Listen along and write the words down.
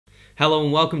Hello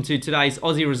and welcome to today's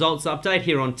Aussie results update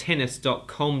here on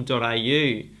tennis.com.au.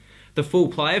 The full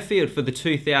player field for the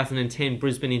 2010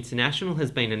 Brisbane International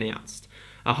has been announced.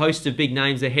 A host of big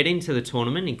names are heading to the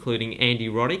tournament, including Andy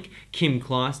Roddick, Kim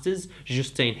Clijsters,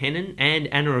 Justine Henin and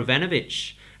Anna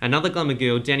Ivanovic. Another glamour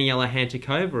girl, Daniela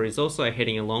Hantuchova, is also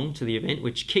heading along to the event,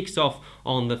 which kicks off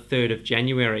on the 3rd of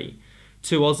January.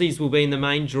 Two Aussies will be in the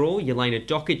main draw, Jelena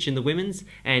Dokic in the women's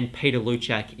and Peter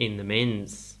Luchak in the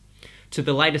men's. To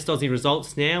the latest Aussie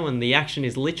results now, and the action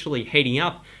is literally heating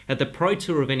up at the Pro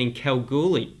Tour event in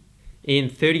Kalgoorlie. In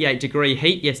 38-degree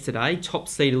heat yesterday, top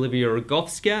seed Olivia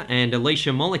Rogowska and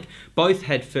Alicia Molik both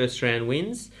had first round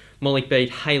wins. Molik beat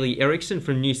Hayley Eriksson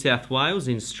from New South Wales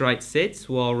in straight sets,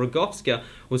 while Rogowska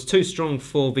was too strong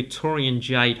for Victorian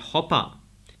Jade Hopper.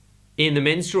 In the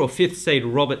men's draw, 5th seed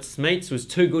Robert Smeets was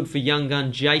too good for young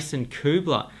gun Jason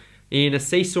Kubler. In a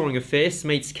seesawing affair,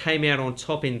 Smeets came out on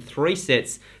top in 3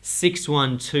 sets,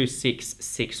 6-1, 2-6,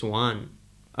 6-1.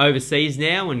 Overseas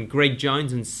now, and Greg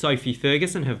Jones and Sophie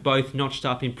Ferguson have both notched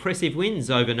up impressive wins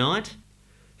overnight.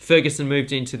 Ferguson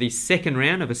moved into the second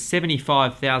round of a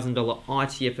 $75,000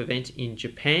 ITF event in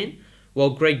Japan, while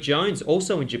Greg Jones,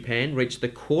 also in Japan, reached the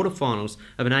quarterfinals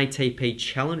of an ATP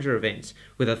Challenger event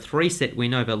with a 3-set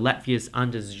win over Latvia's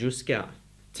Anders Juska.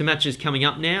 To matches coming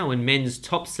up now, and men's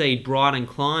top seed Bryden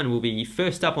Klein will be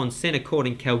first up on centre court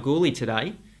in Kalgoorlie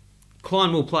today.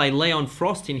 Klein will play Leon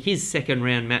Frost in his second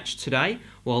round match today,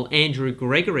 while Andrew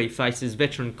Gregory faces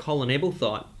veteran Colin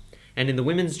Ebblethite. And in the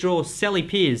women's draw, Sally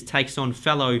Peers takes on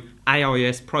fellow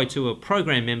AIS Pro Tour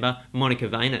program member Monica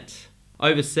Vainert.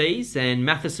 Overseas, and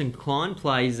Matheson Klein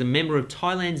plays a member of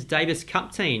Thailand's Davis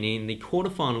Cup team in the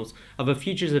quarterfinals of a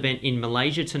futures event in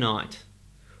Malaysia tonight.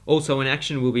 Also in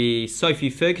action will be Sophie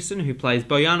Ferguson, who plays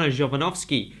Bojana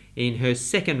Jovanovski in her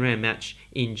second round match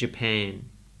in Japan.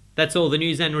 That's all the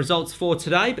news and results for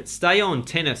today, but stay on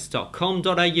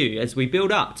tennis.com.au as we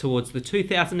build up towards the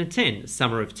 2010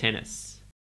 Summer of Tennis.